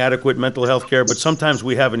providing adequate mental health care, but sometimes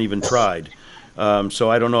we haven't even tried.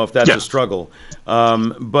 So I don't know if that's a struggle.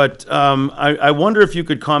 But I wonder if you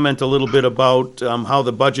could comment a little bit about how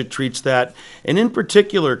the budget treats that. And in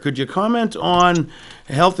particular, could you comment on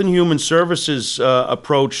Health and Human Services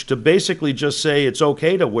approach to basically just say it's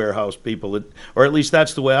okay to warehouse people, or at least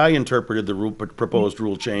that's the way I interpreted the proposed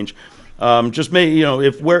rule change. Just may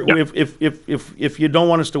if you don't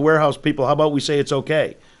want us to warehouse people, how about we say it's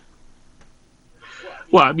okay?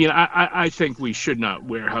 Well, I mean, I think we should not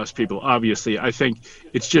warehouse people, obviously. I think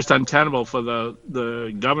it's just untenable for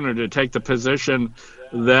the governor to take the position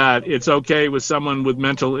that it's okay with someone with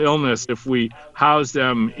mental illness if we house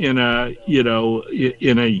them in a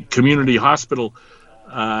community hospital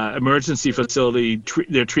emergency facility,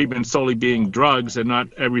 their treatment solely being drugs and not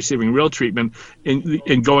receiving real treatment, and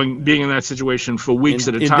being in that situation for weeks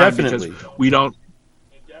at a time because we don't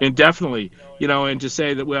indefinitely, and to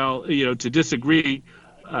say that, well, to disagree.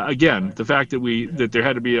 Again, the fact that there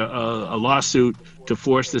had to be a lawsuit to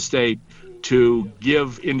force the state to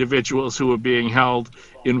give individuals who are being held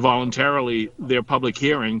involuntarily their public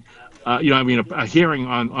hearing, a hearing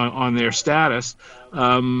on their status.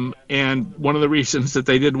 And one of the reasons that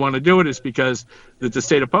they didn't want to do it is because that the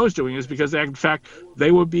state opposed doing it is because, in fact,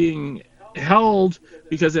 they were being held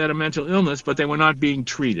because they had a mental illness, but they were not being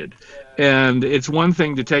treated. And it's one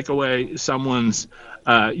thing to take away someone's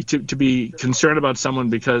to be concerned about someone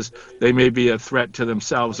because they may be a threat to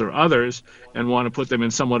themselves or others and want to put them in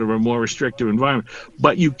somewhat of a more restrictive environment.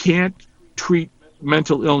 But you can't treat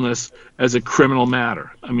mental illness as a criminal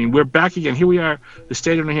matter. I mean, we're back again. Here we are, the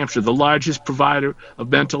state of New Hampshire, the largest provider of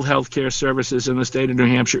mental health care services in the state of New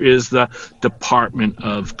Hampshire is the Department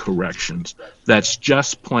of Corrections. That's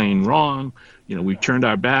just plain wrong. We turned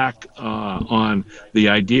our back on the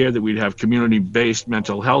idea that we'd have community-based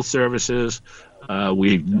mental health services.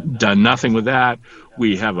 We've done nothing with that.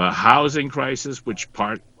 We have a housing crisis, which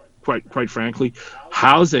quite frankly,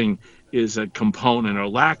 housing is a component, or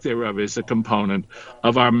lack thereof is a component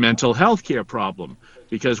of our mental health care problem,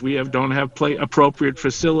 because we don't have appropriate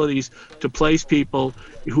facilities to place people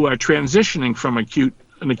who are transitioning from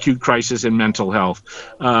an acute crisis in mental health.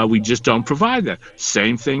 We just don't provide that.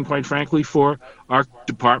 Same thing, quite frankly, for our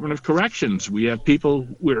Department of Corrections. We have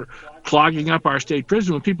we're clogging up our state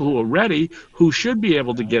prison with people who are ready, who should be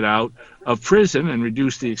able to get out of prison and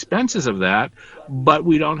reduce the expenses of that, but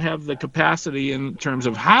we don't have the capacity in terms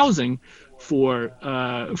of housing for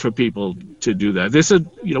people to do that.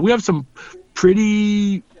 We have some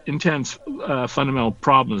pretty intense fundamental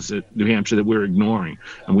problems at New Hampshire that we're ignoring,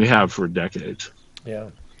 and we have for decades.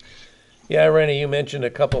 Yeah, Rennie, you mentioned a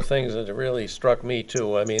couple things that really struck me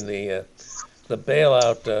too. I mean, the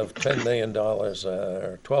bailout of $10 million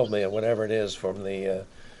or $12 million, whatever it is, from the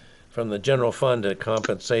general fund to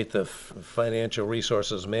compensate the Financial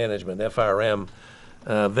Resources Management (FRM)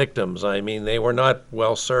 victims. I mean, they were not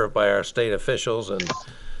well served by our state officials, and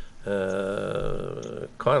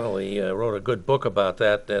Connolly wrote a good book about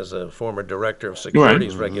that as a former director of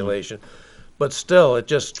securities regulation. But still, it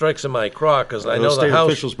just strikes in my craw because I know the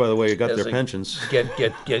House officials, by the way, got their pensions. Get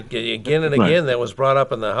again and again. That was brought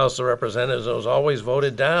up in the House of Representatives. It was always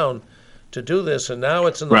voted down to do this, and now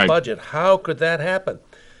it's in the budget. How could that happen?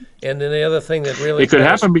 And then the other thing that really could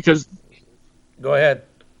happen because. Go ahead.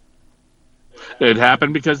 It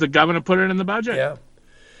happened because the governor put it in the budget.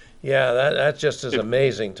 Yeah. That just is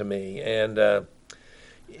amazing to me. And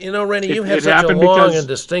Rennie, you've had such a long and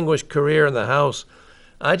distinguished career in the House.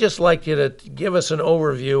 I'd just like you to give us an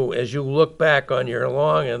overview as you look back on your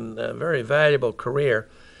long and very valuable career.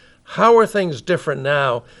 How are things different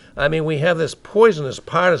now? I mean, we have this poisonous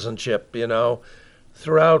partisanship,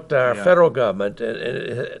 throughout our federal government.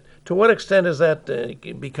 To what extent has that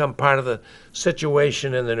become part of the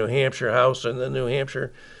situation in the New Hampshire House and the New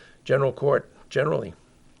Hampshire General Court generally?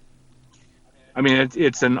 I mean,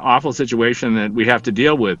 it's an awful situation that we have to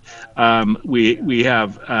deal with. We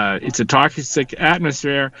have it's a toxic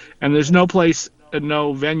atmosphere, and there's no place,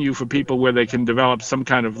 no venue for people where they can develop some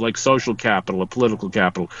kind of social capital or political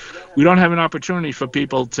capital. We don't have an opportunity for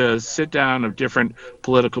people to sit down of different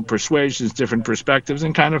political persuasions, different perspectives,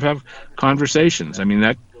 and kind of have conversations. I mean,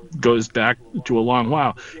 that goes back to a long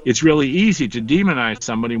while. It's really easy to demonize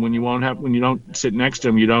somebody when you don't sit next to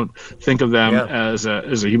them, you don't think of them as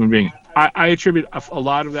a human being. I attribute a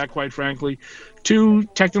lot of that, quite frankly, to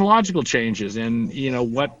technological changes and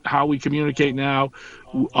how we communicate now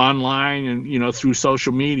online and through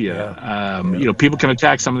social media. People can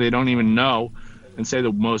attack somebody they don't even know and say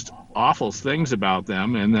the most awful things about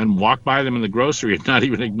them, and then walk by them in the grocery and not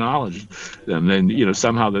even acknowledge them. Then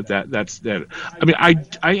somehow that's that. I mean,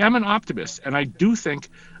 I am an optimist, and I do think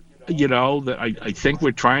that I think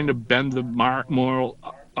we're trying to bend the moral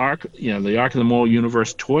arc, the arc of the moral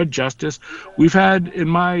universe toward justice. We've had in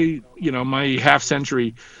my half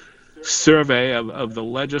century survey of the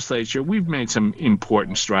legislature, we've made some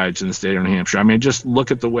important strides in the state of New Hampshire. I mean, just look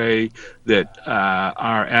at the way that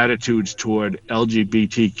our attitudes toward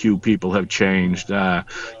LGBTQ people have changed.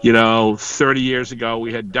 30 years ago,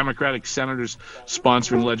 we had Democratic senators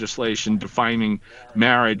sponsoring legislation defining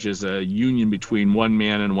marriage as a union between one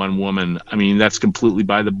man and one woman. I mean, that's completely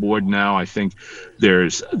by the board now. I think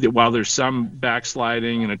while there's some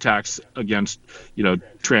backsliding and attacks against,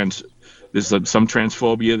 there's some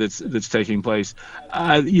transphobia that's taking place.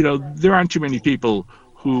 There aren't too many people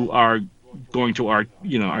who are going to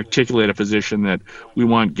articulate a position that we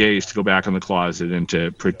want gays to go back in the closet and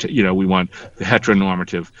to we want the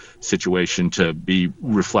heteronormative situation to be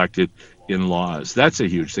reflected in laws. That's a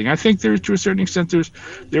huge thing. I think there's, to a certain extent,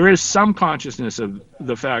 there is some consciousness of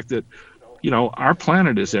the fact that our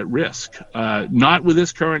planet is at risk. Not with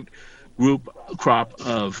this current crop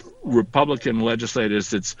of Republican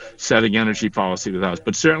legislators that's setting energy policy with us,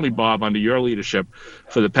 but certainly, Bob, under your leadership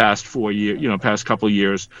for the past 4 years, past couple of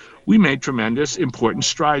years, we made tremendous, important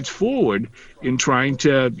strides forward in trying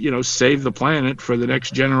to, save the planet for the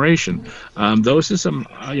next generation. Those are some,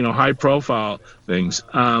 high-profile things,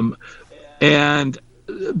 and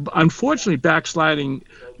unfortunately, backsliding.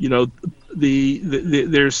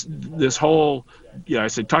 There's this whole. I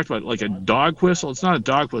talked about like a dog whistle. It's not a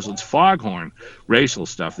dog whistle. It's foghorn racial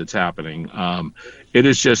stuff that's happening. It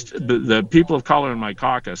is just the people of color in my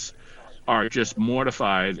caucus are just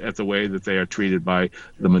mortified at the way that they are treated by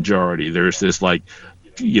the majority. There's this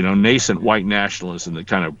nascent white nationalism that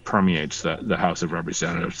kind of permeates the House of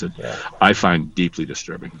Representatives that I find deeply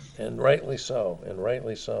disturbing. And rightly so.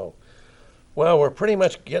 Well, we're pretty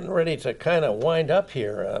much getting ready to kind of wind up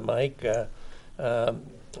here, Mike.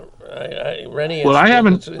 Rennie. Well, I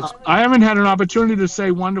haven't had an opportunity to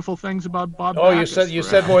say wonderful things about Bob. Oh, Backus, you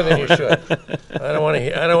said more than you should. I don't want to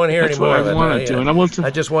hear any more of it. I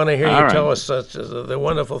just want to hear you tell us the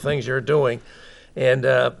wonderful things you're doing, and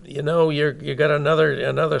you got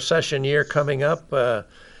another session year coming up.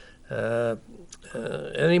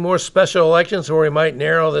 Any more special elections where we might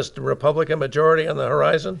narrow this Republican majority on the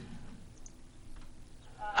horizon?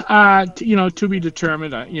 To be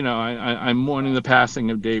determined. I'm mourning the passing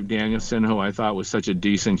of Dave Danielson, who I thought was such a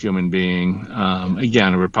decent human being.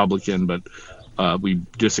 Again, a Republican, but we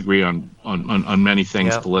disagree on many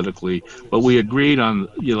things politically. But we agreed on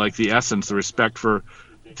the essence, the respect for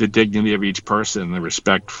the dignity of each person, the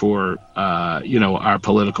respect for our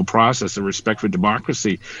political process, the respect for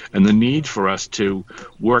democracy, and the need for us to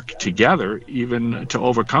work together, even to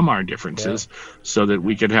overcome our differences, so that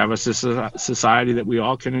we could have a society that we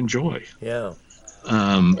all can enjoy. Yeah.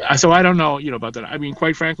 So I don't know, about that. I mean,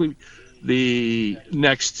 quite frankly, the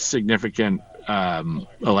next significant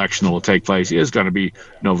election that will take place is going to be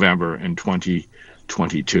November in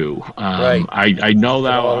 2022. Right. I know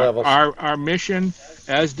that our mission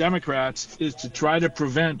as Democrats is to try to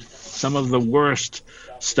prevent some of the worst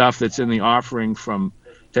stuff that's in the offering from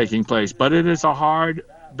taking place. But it is a hard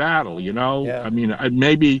battle, I mean,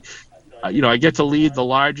 I get to lead the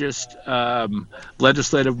largest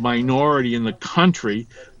legislative minority in the country,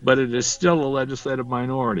 but it is still a legislative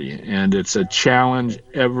minority, and it's a challenge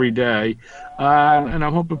every day. And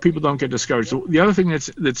I'm hoping people don't get discouraged. So the other thing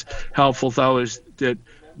that's helpful, though, is that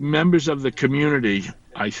members of the community,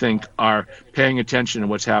 I think, are paying attention to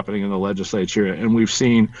what's happening in the legislature, and we've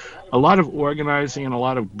seen a lot of organizing and a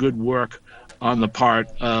lot of good work on the part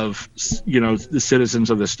of the citizens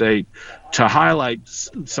of the state to highlight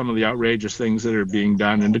some of the outrageous things that are being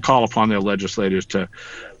done and to call upon their legislators to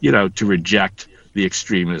reject the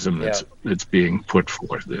extremism that's being put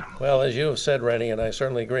forth there. Well, as you have said, Rennie, and I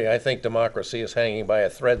certainly agree, I think democracy is hanging by a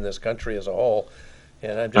thread in this country as a whole.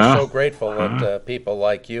 And I'm just so grateful that people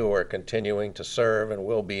like you are continuing to serve and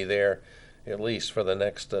will be there at least for the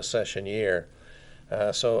next session year.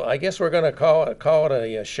 So I guess we're going to call it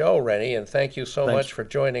a show, Rennie, and thank you so much for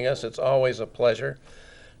joining us. It's always a pleasure.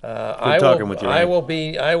 Talking with you,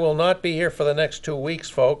 Rennie. I will not be here for the next 2 weeks,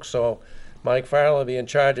 folks, so Mike Farrell will be in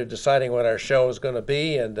charge of deciding what our show is going to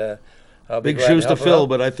be, and I'll be big glad shoes to help fill,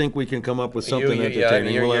 but I think we can come up with something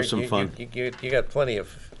entertaining. We'll have some fun. You got plenty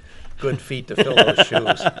of good feet to fill those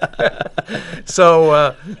shoes.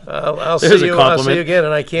 So I'll see you again,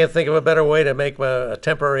 and I can't think of a better way to make a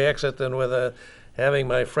temporary exit than with having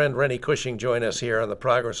my friend Rennie Cushing join us here on the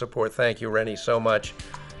Progress Report. Thank you, Rennie, so much.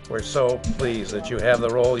 We're so pleased that you have the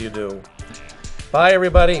role you do. Bye,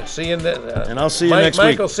 everybody. See you. And I'll see you next week.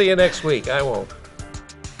 Mike will see you next week. I won't.